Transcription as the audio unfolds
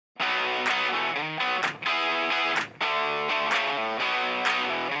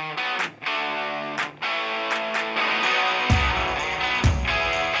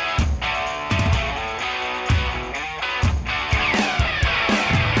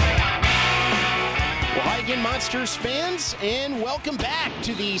Cleveland Monsters fans, and welcome back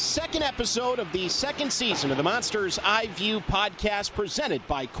to the second episode of the second season of the Monsters Eye View podcast presented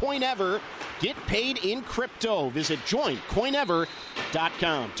by CoinEver. Get paid in crypto. Visit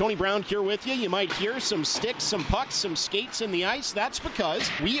joincoinever.com. Tony Brown here with you. You might hear some sticks, some pucks, some skates in the ice. That's because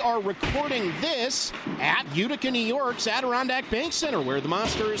we are recording this at Utica, New York's Adirondack Bank Center, where the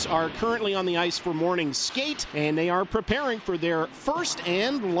Monsters are currently on the ice for morning skate, and they are preparing for their first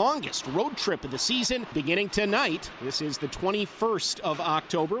and longest road trip of the season, beginning tonight. This is the 21st of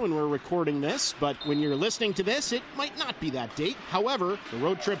October when we're recording this, but when you're listening to this, it might not be that date. However, the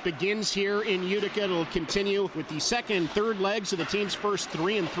road trip begins here in Utica. It'll continue with the second and third legs of the team's first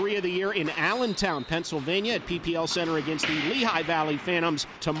 3-3 of the year in Allentown, Pennsylvania at PPL Center against the Lehigh Valley Phantoms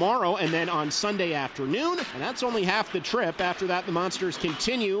tomorrow, and then on Sunday afternoon. And that's only half the trip. After that, the Monsters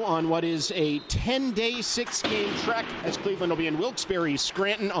continue on what is a 10-day, 6-game trek as Cleveland will be in Wilkes-Barre,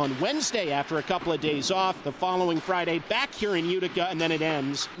 Scranton on Wednesday after a couple of days off. The following Friday, back here in Utica, and then it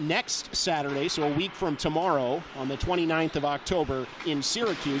ends next Saturday, so a week from tomorrow, on the 29th of October in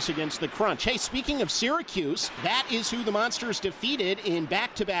Syracuse against the Crunch. Hey, speaking of Syracuse, that is who the Monsters defeated in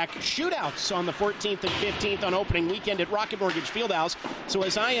back-to-back shootouts on the 14th and 15th on opening weekend at Rocket Mortgage Fieldhouse. So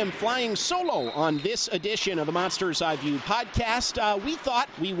as I am flying solo on this edition of the Monsters Eye View podcast, we thought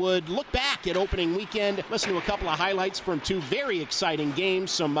we would look back at opening weekend, listen to a couple of highlights from two very exciting games,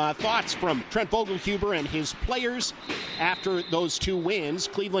 some thoughts from Trent Vogelhuber and his players after those two wins.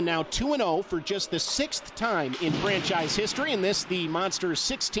 Cleveland now 2-0 for just the sixth time in franchise history, and this the Monsters'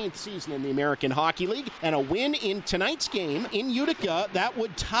 16th season in the American Hockey League, and a win in tonight's game in Utica that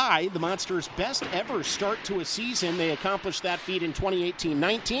would tie the Monsters' best ever start to a season. They accomplished that feat in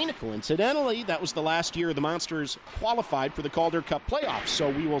 2018-19. Coincidentally, that was the last year the Monsters qualified for the Calder Cup playoffs, so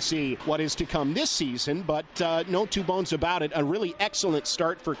we will see what is to come this season, but no two bones about it, a really excellent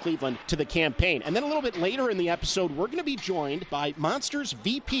start for Cleveland to the campaign. And then a little bit later in the episode, we're going to be joined by Monsters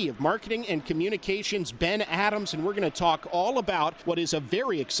VP of Marketing and Communications, Ben Adams, and we're going to talk all about what is a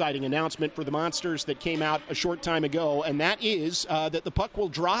very exciting announcement for the Monsters that came out a short time ago, and that is that the puck will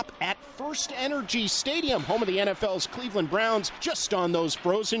drop at First Energy Stadium, home of the NFL's Cleveland Browns, just on those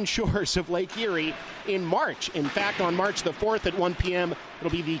frozen shores of Lake Erie in March. In fact, on March the 4th at 1 p.m.,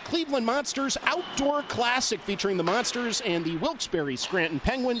 it'll be the Cleveland Monsters Outdoor Classic featuring the Monsters and the Wilkes-Barre Scranton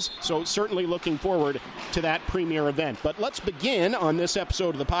Penguins, so certainly looking forward to that premier event. But let's begin on this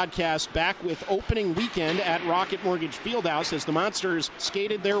episode of the podcast back with opening weekend at Rocket Mortgage Fieldhouse as the Monsters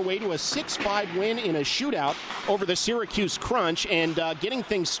skated their way to a 6-5 win in a shootout over the Syracuse Crunch, and getting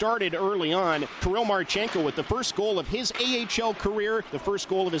things started early on, Kirill Marchenko with the first goal of his AHL career, the first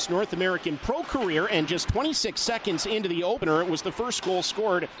goal of his North American pro career, and just 26 seconds into the opener, it was the first goal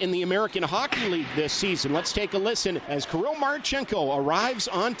scored in the American Hockey League this season. Let's take a listen as Kirill Marchenko arrives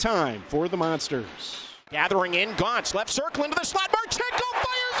on time for the Monsters. Gathering in, Gauntz, left circle into the slot, Marchenko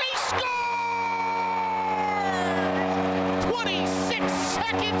fires, he scores! 26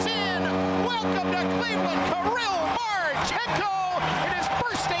 seconds in, welcome to Cleveland, Kirill Marchenko in his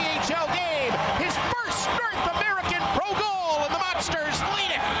first AHL game, his first North American pro goal, and the Monsters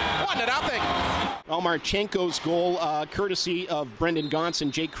lead it 1-0. Well, Marchenko's goal, courtesy of Brendan Gauntz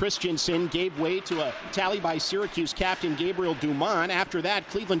and Jake Christensen, gave way to a tally by Syracuse captain Gabriel Dumont. After that,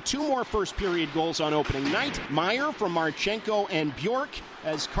 Cleveland two more first-period goals on opening night. Meyer from Marchenko and Bjork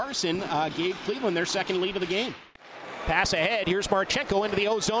as Carson gave Cleveland their second lead of the game. Pass ahead. Here's Marchenko into the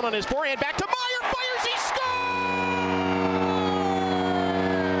O-zone on his forehand. Back to Meyer. Fires. He scores!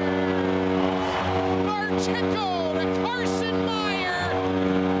 Marchenko to Carson Meyer.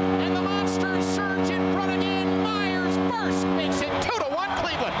 And the Monsters surge in front again. Myers first makes it 2-1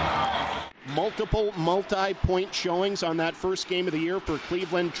 Cleveland. Multiple multi-point showings on that first game of the year for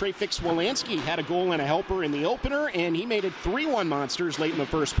Cleveland. Trey Fix-Wolanski had a goal and a helper in the opener, and he made it 3-1 Monsters late in the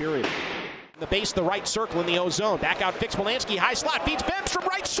first period. The base, the right circle in the O-zone. Back out Fix-Wolanski, high slot, feeds Bemstrom,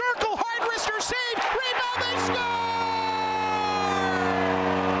 right circle, hard wrister save, rebound, they score!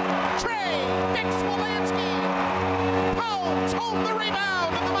 Trey Fix-Wolanski pounds home the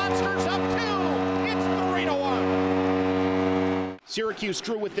rebound, and the Monsters up 2. It's 3-1. Syracuse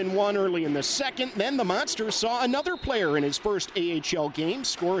drew within one early in the second. Then the Monsters saw another player in his first AHL game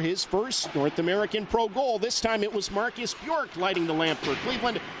score his first North American pro goal. This time it was Marcus Bjork lighting the lamp for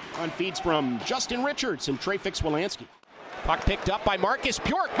Cleveland on feeds from Justin Richards and Trey Fix-Wolanski. Puck picked up by Marcus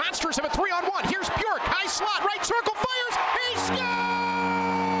Bjork. Monsters have a 3-on-1. Here's Bjork, high slot, right circle, fires, he scores!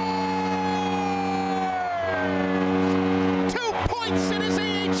 2 points in his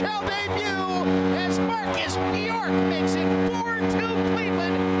AHL debut as Marcus Bjork makes it 4-2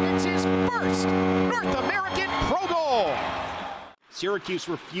 Cleveland. It's his first North American pro goal. Syracuse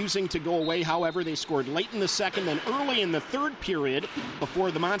refusing to go away, however. They scored late in the second, then early in the third period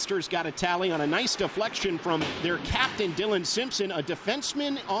before the Monsters got a tally on a nice deflection from their captain, Dylan Simpson, a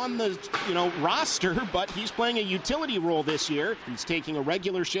defenseman on the roster, but he's playing a utility role this year. He's taking a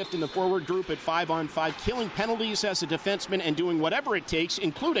regular shift in the forward group at 5-on-5, killing penalties as a defenseman and doing whatever it takes,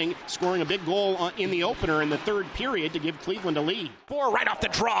 including scoring a big goal in the opener in the third period to give Cleveland a lead. Four right off the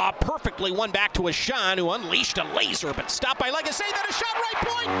draw, perfectly one back to Ashan, who unleashed a laser, but stopped by Legacy. Then a shot right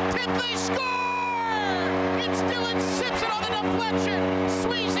point, tip, they score! It's Dylan Simpson on the deflection,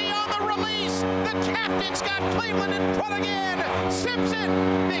 Sweezy on the release. The captain's got Cleveland in front again.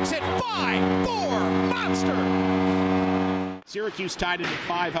 Simpson makes it 5-4 Monster. Syracuse tied it at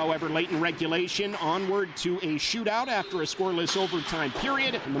 5, however, late in regulation. Onward to a shootout after a scoreless overtime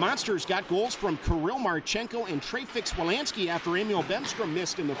period. And the Monsters got goals from Kirill Marchenko and Trey Fix-Wolansky after Emil Bemstrom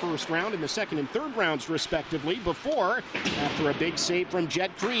missed in the first round and the second and third rounds, respectively, before, after a big save from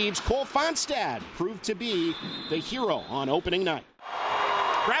Jet Greaves, Cole Fonstad proved to be the hero on opening night.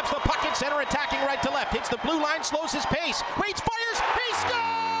 Grabs the puck in center, attacking right to left. Hits the blue line, slows his pace. Waits, fires, he scores!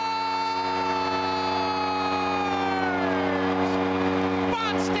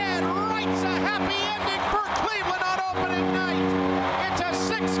 Fonstad writes a happy ending for Cleveland on opening night. It's a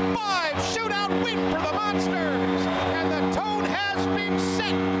 6-5 shootout win for the Monsters. And the tone has been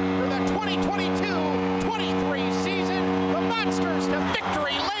set for the 2022-23 season. The Monsters to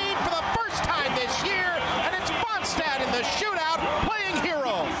victory lane for the first time this year. And it's Fonstad in the shootout playing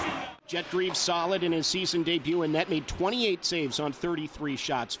hero. Jet Greaves solid in his season debut and net, made 28 saves on 33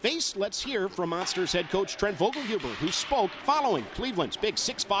 shots faced. Let's hear from Monsters head coach Trent Vogelhuber, who spoke following Cleveland's big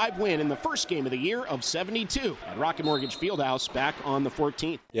 6-5 win in the first game of the year of 72 at Rocket Mortgage Fieldhouse back on the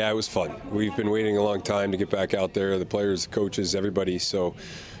 14th. Yeah, it was fun. We've been waiting a long time to get back out there, the players, the coaches, everybody. So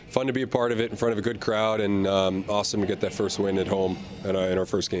fun to be a part of it in front of a good crowd, and awesome to get that first win at home in our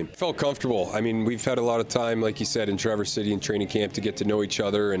first game. Felt comfortable. I mean, we've had a lot of time, like you said, in Traverse City and training camp to get to know each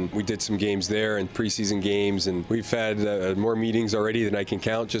other, and we did some games there and preseason games, and we've had more meetings already than I can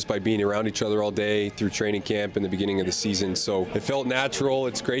count just by being around each other all day through training camp and the beginning of the season. So it felt natural.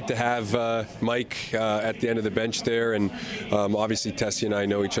 It's great to have Mike at the end of the bench there, and obviously Tessie and I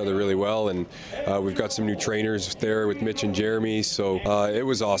know each other really well, and we've got some new trainers there with Mitch and Jeremy, so it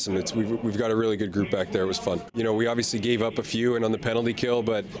was awesome. We've got a really good group back there. It was fun. We obviously gave up a few and on the penalty kill,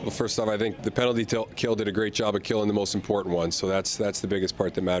 but first off, I think the penalty kill did a great job of killing the most important one, so that's the biggest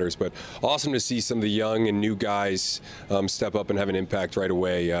part that matters. But awesome to see some of the young and new guys step up and have an impact right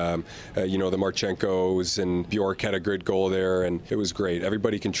away. The Marchenkos and Bjork had a good goal there, and it was great.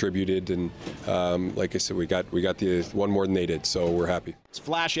 Everybody contributed, and like I said, we got the one more than they did, so we're happy. Let's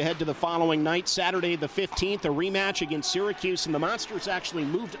flash ahead to the following night, Saturday the 15th, a rematch against Syracuse, and the Monsters actually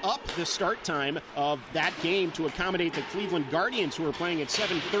moved up the start time of that game to accommodate the Cleveland Guardians, who were playing at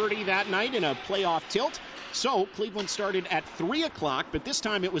 7:30 that night in a playoff tilt. So Cleveland started at 3 o'clock, but this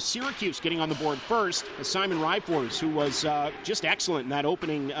time it was Syracuse getting on the board first, as Simon Ryfors, who was just excellent in that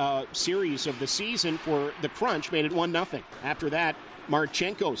opening series of the season for the Crunch, made it 1-0. After that,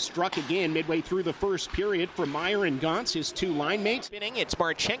 Marchenko struck again midway through the first period for Meyer and Gauntz, his two line mates. It's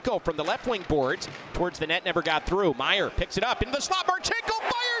Marchenko from the left wing boards towards the net, never got through. Meyer picks it up into the slot. Marchenko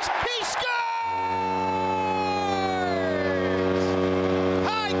fires. He scores!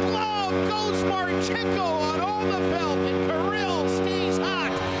 High glove goes Marchenko on Olafelt, and Kirill stays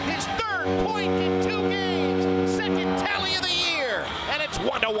hot. His third point in 2 games, second tally of the year, and it's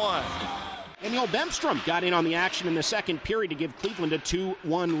 1-1. Emil Bemstrom got in on the action in the second period to give Cleveland a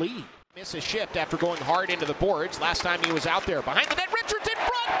 2-1 lead. Miss a shift after going hard into the boards. Last time he was out there. Behind the net, Richards in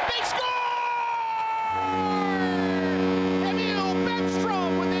front. They score! Emil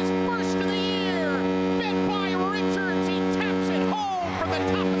Bemstrom with his first of the year. Fed by Richards. He taps it home from the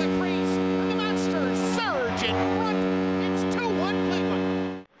top of the crease. And the Monsters surge in front. It's 2-1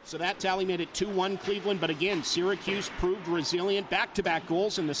 Cleveland. So that tally made it 2-1 Cleveland, but again, Syracuse proved resilient. Back-to-back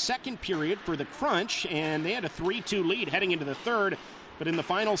goals in the second period for the Crunch, and they had a 3-2 lead heading into the third. But in the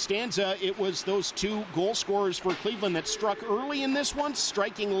final stanza, it was those two goal scorers for Cleveland that struck early in this one,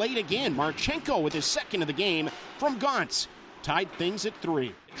 striking late again. Marchenko with his second of the game from Gauntz tied things at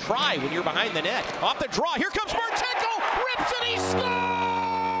 3. Try when you're behind the net. Off the draw, here comes Marchenko, rips it, he scores!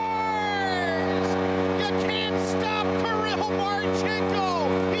 You can't stop Kirill Marchenko.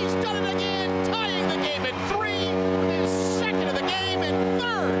 He's done it again, tying the game at 3 with his second of the game and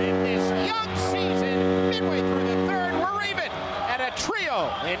third in this young season. Midway through the third, we're even at a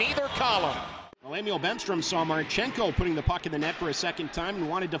trio in either column. Well, Emil Bemstrom saw Marchenko putting the puck in the net for a second time and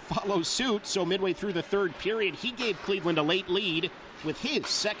wanted to follow suit, so midway through the third period, he gave Cleveland a late lead with his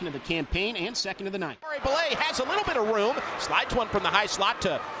second of the campaign and second of the night. Belay has a little bit of room, slides one from the high slot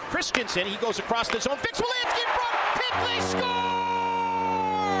to Christensen. He goes across the zone, fix Wolansky in front, tip, they score!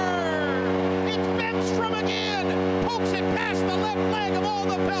 It's Bemstrom again, pokes it past the left leg of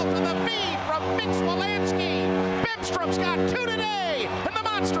Alderfeldt to the feed from Vince Wolansky. Bemstrom's got 2 today, and the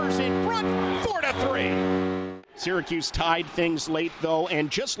Monsters in front, 4-3. Syracuse tied things late, though, and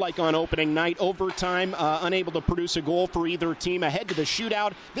just like on opening night, overtime, unable to produce a goal for either team. Ahead to the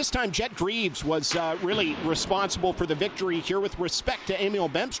shootout. This time, Jet Greaves was really responsible for the victory here with respect to Emil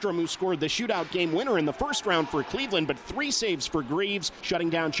Bemstrom, who scored the shootout game winner in the first round for Cleveland, but 3 saves for Greaves,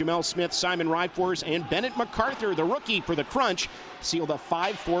 shutting down Jamel Smith, Simon Ryfors, and Bennett MacArthur, the rookie for the Crunch, sealed a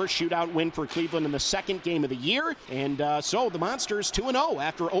 5-4 shootout win for Cleveland in the second game of the year. And so the Monsters 2-0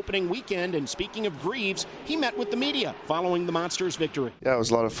 after opening weekend. And speaking of Greaves, he met with the media following the Monsters' victory. Yeah, it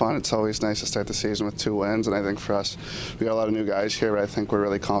was a lot of fun. It's always nice to start the season with 2 wins. And I think for us, we got a lot of new guys here, but I think we're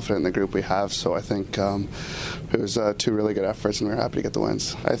really confident in the group we have. So I think it was 2 really good efforts, and we were happy to get the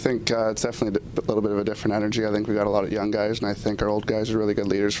wins. I think it's definitely a little bit of a different energy. I think we got a lot of young guys, and I think our old guys are really good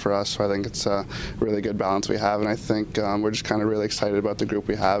leaders for us. So I think it's a really good balance we have. And I think we're just kind of really excited about the group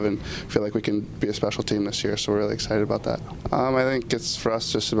we have and feel like we can be a special team this year, so we're really excited about that. I think it's for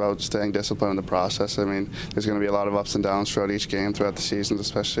us just about staying disciplined in the process. I mean, there's going to be a lot of ups and downs throughout each game, throughout the seasons,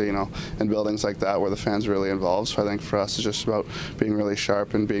 especially, in buildings like that where the fans are really involved. So I think for us it's just about being really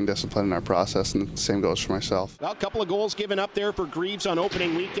sharp and being disciplined in our process, and the same goes for myself. Well, a couple of goals given up there for Greaves on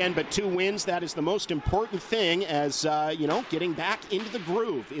opening weekend, but 2 wins. That is the most important thing, as getting back into the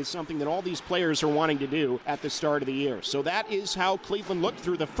groove is something that all these players are wanting to do at the start of the year. So that is how Cleveland looked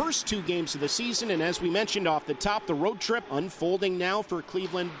through the first 2 games of the season, and as we mentioned off the top, the road trip unfolding now for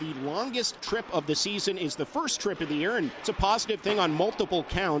Cleveland. The longest trip of the season is the first trip of the year, and it's a positive thing on multiple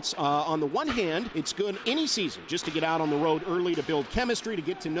counts. On the one hand, it's good any season just to get out on the road early to build chemistry, to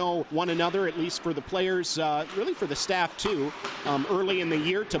get to know one another, at least for the players, really for the staff too, early in the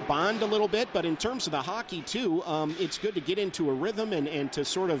year to bond a little bit. But in terms of the hockey too, it's good to get into a rhythm and to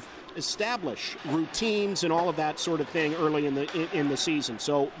sort of establish routines and all of that sort of thing early in the season.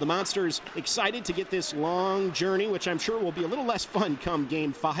 So the Monsters excited to get this long journey, which I'm sure will be a little less fun come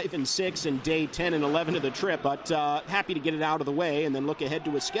game 5 and 6 and day 10 and 11 of the trip, but happy to get it out of the way and then look ahead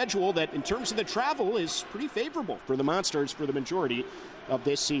to a schedule that in terms of the travel is pretty favorable for the Monsters for the majority of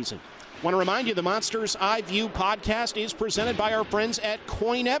this season. Want to remind you, the Monsters Eye View podcast is presented by our friends at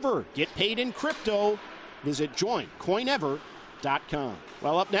CoinEver. Get paid in crypto. Visit joincoinever.com.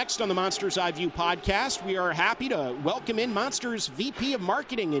 Well, up next on the Monsters Eye View podcast, we are happy to welcome in Monsters VP of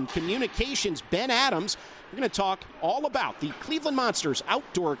Marketing and Communications, Ben Adams. We're going to talk all about the Cleveland Monsters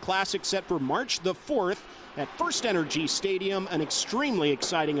Outdoor Classic set for March the 4th at First Energy Stadium, an extremely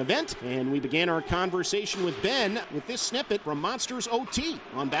exciting event. And we began our conversation with Ben with this snippet from Monsters OT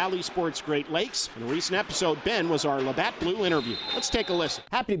on Bally Sports Great Lakes. In a recent episode, Ben was our Labatt Blue interview. Let's take a listen.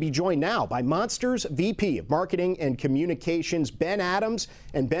 Happy to be joined now by Monsters VP of Marketing and Communications, Ben Adams.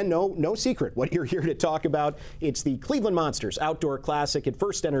 And Ben, no secret what you're here to talk about. It's the Cleveland Monsters Outdoor Classic at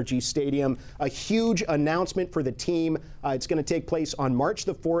First Energy Stadium. A huge announcement for the team. It's going to take place on March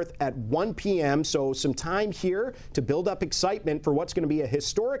the 4th at 1 p.m., so some time here to build up excitement for what's going to be a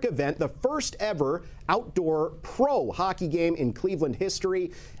historic event, the first ever outdoor pro hockey game in Cleveland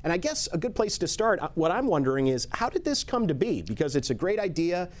history. And I guess a good place to start, what I'm wondering is, how did this come to be? Because it's a great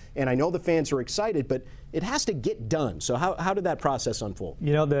idea, and I know the fans are excited, but it has to get done. So how did that process unfold?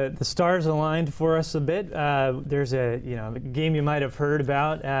 The stars aligned for us a bit. There's a game you might have heard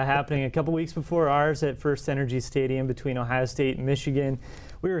about happening a couple weeks before ours at First Energy Stadium between Ohio State and Michigan.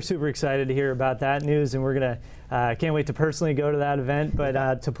 We were super excited to hear about that news, and we're going to can't wait to personally go to that event.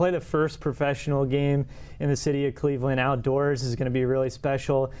 But to play the first professional game in the city of Cleveland outdoors is going to be really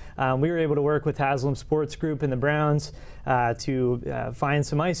special. We were able to work with Haslam Sports Group and the Browns to find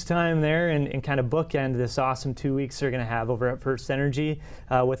some ice time there and kind of bookend this awesome 2 weeks they're going to have over at First Energy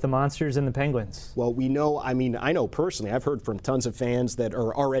with the Monsters and the Penguins. Well, I know personally, I've heard from tons of fans that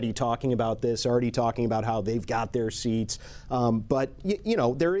are already talking about this, already talking about how they've got their seats. But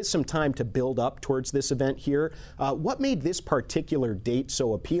there is some time to build up towards this event here. What made this particular date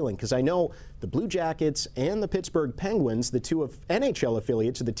so appealing? Because I know the Blue Jackets and the Pittsburgh Penguins, the two of NHL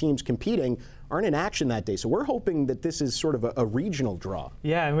affiliates of the teams competing, aren't in action that day. So we're hoping that this is sort of a regional draw.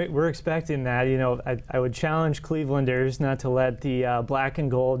 Yeah, and we're expecting that. I would challenge Clevelanders not to let the black and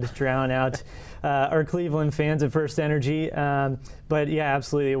gold drown out our Cleveland fans at First Energy. But yeah,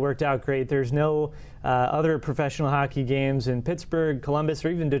 absolutely, it worked out great. There's no other professional hockey games in Pittsburgh, Columbus, or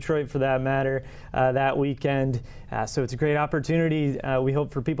even Detroit for that matter that weekend. So it's a great opportunity. We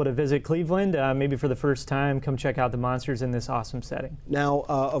hope for people to visit Cleveland, maybe for the first time, come check out the Monsters in this awesome setting. Now,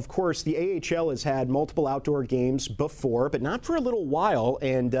 of course, the AHL has had multiple outdoor games before, but not for a little while.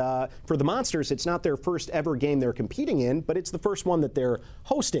 And for the Monsters, it's not their first ever game they're competing in, but it's the first one that they're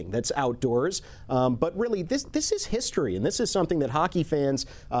hosting that's outdoors. But really, this is history, and this is something that hockey fans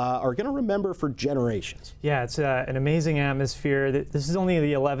are going to remember for generations. Yeah, it's an amazing atmosphere. This is only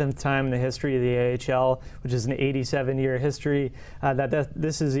the 11th time in the history of the AHL, which is an 87-year history, that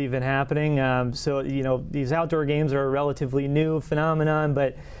this is even happening. So, you know, these outdoor games are a relatively new phenomenon,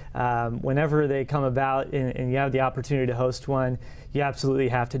 but whenever they come about and you have the opportunity to host one, you absolutely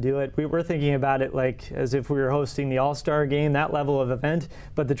have to do it. We're thinking about it like as if we were hosting the All-Star game, that level of event,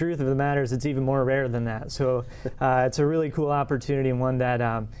 but the truth of the matter is it's even more rare than that. So it's a really cool opportunity, and one that,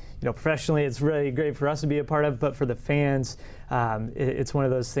 you know, professionally it's really great for us to be a part of, but for the fans, it's one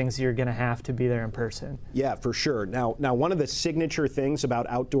of those things you're going to have to be there in person. Yeah, for sure. Now, one of the signature things about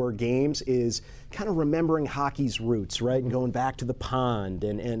outdoor games is kind of remembering hockey's roots, right? And going back to the pond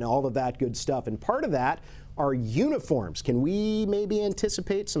and all of that good stuff. And part of that are uniforms. Can we maybe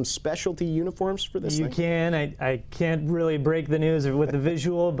anticipate some specialty uniforms for this thing? You can. I can't really break the news with the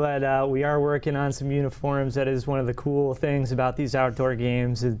visual, but we are working on some uniforms. That is one of the cool things about these outdoor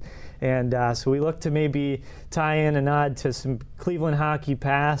games. And so we look to maybe tie in a nod to some Cleveland hockey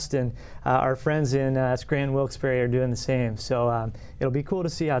past, and our friends in Scranton Wilkes-Barre are doing the same. So it'll be cool to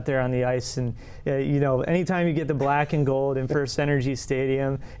see out there on the ice. And you know, anytime you get the black and gold in First Energy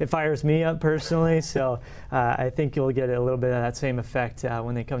Stadium, it fires me up personally. So I think you'll get a little bit of that same effect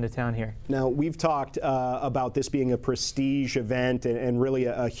when they come to town here. Now, we've talked about this being a prestige event and really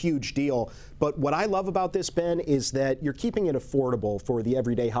a huge deal. But what I love about this, Ben, is that you're keeping it affordable for the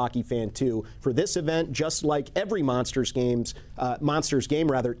everyday hockey fan, too. For this event, just like every Monsters game,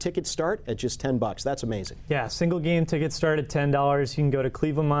 tickets start at just $10. That's amazing. Yeah, single game tickets start at $10. You can go to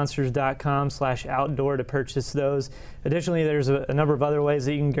clevelandmonsters.com/outdoor to purchase those. Additionally, there's a number of other ways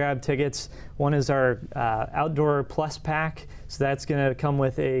that you can grab tickets. One is our Outdoor Plus Pack. So that's going to come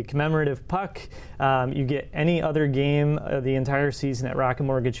with a commemorative puck. You get any other game of the entire season at Rocket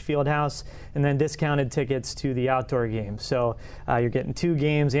Mortgage Fieldhouse, and then discounted tickets to the outdoor game. So you're getting 2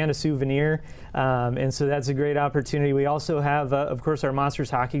 games and a souvenir, and so that's a great opportunity. We also have, of course, our Monsters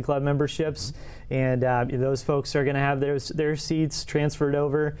Hockey Club memberships, and those folks are going to have their seats transferred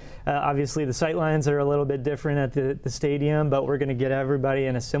over. Obviously, the sight lines are a little bit different at the stadium, but we're going to get everybody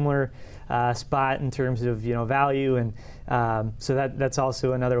in a similar spot in terms of value, and so that's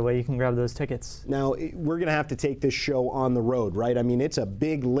also another way you can grab those tickets. Now, we're going to have to take this show on the road, right? I mean, it's a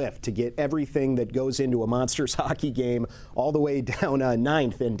big lift to get everything that goes into a Monsters hockey game all the way down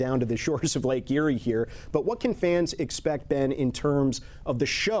 9th and down to the shores of Lake Erie here. But what can fans expect, Ben, in terms of the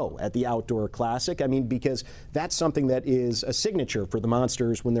show at the Outdoor Classic? I mean, because that's something that is a signature for the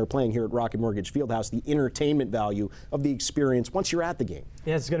Monsters when they're playing here at Rocket Mortgage Fieldhouse, the entertainment value of the experience once you're at the game.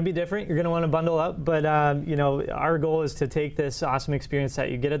 Yeah, it's going to be different. You're going to want to bundle up, but our goal is to take this awesome experience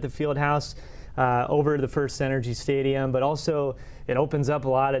that you get at the Fieldhouse over to the First Energy Stadium, but also it opens up a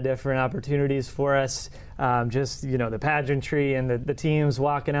lot of different opportunities for us. Just the pageantry and the teams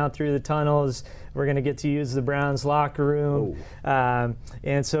walking out through the tunnels. We're going to get to use the Browns locker room,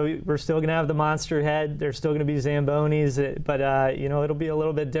 and so we're still going to have the Monster Head. There's still going to be Zambonis, but it'll be a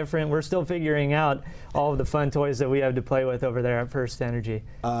little bit different. We're still figuring out all of the fun toys that we have to play with over there at First Energy.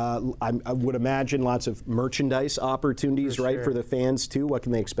 I would imagine lots of merchandise opportunities, right, for the fans too. What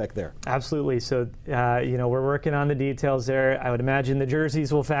can they expect there? Absolutely. So we're working on the details there. I would imagine the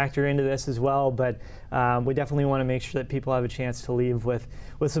jerseys will factor into this as well, but we definitely want to make sure that people have a chance to leave with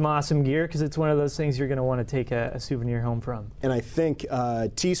some awesome gear, because it's one of those things you're going to want to take a souvenir home from. And I think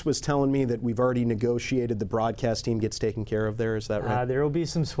Tease was telling me that we've already negotiated the broadcast team gets taken care of there. Is that right? There will be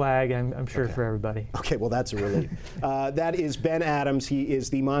some swag, I'm sure, for everybody. Okay, well, that's a relief. That is Ben Adams. He is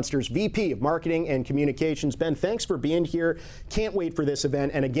the Monsters VP of Marketing and Communications. Ben, thanks for being here. Can't wait for this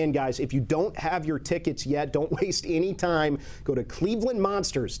event. And again, guys, if you don't have your tickets yet, don't waste any time. Go to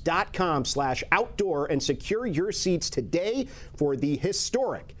clevelandmonsters.com/outdoor and secure your seats today for the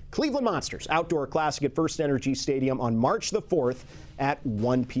historic Cleveland Monsters Outdoor Classic at First Energy Stadium on March the 4th at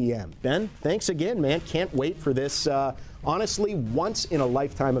 1 p.m. Ben, thanks again, man. Can't wait for this, honestly,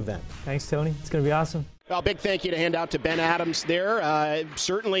 once-in-a-lifetime event. Thanks, Tony. It's going to be awesome. Well, big thank you to hand out to Ben Adams there.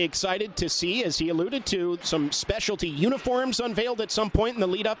 Certainly excited to see, as he alluded to, some specialty uniforms unveiled at some point in the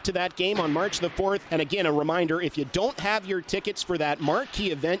lead up to that game on March the 4th. And again, a reminder, if you don't have your tickets for that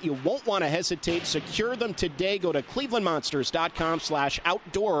marquee event, you won't want to hesitate. Secure them today. Go to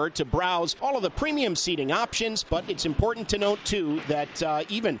clevelandmonsters.com/outdoor to browse all of the premium seating options. But it's important to note, too,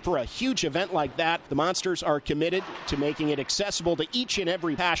 that even for a huge event like that, the Monsters are committed to making it accessible to each and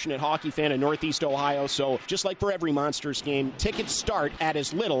every passionate hockey fan in Northeast Ohio. So just like for every Monsters game, tickets start at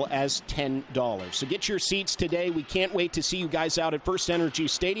as little as $10. So get your seats today. We can't wait to see you guys out at First Energy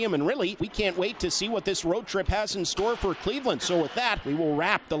Stadium. And really, we can't wait to see what this road trip has in store for Cleveland. So with that, we will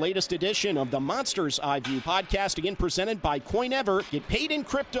wrap the latest edition of the Monsters Eye View podcast, again presented by CoinEver. Get paid in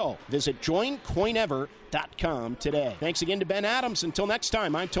crypto. Visit joincoinever.com today. Thanks again to Ben Adams. Until next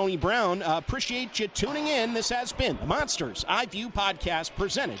time, I'm Tony Brown. Appreciate you tuning in. This has been the Monsters Eye View podcast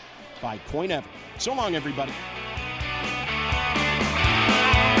presented by CoinEver. So long, everybody.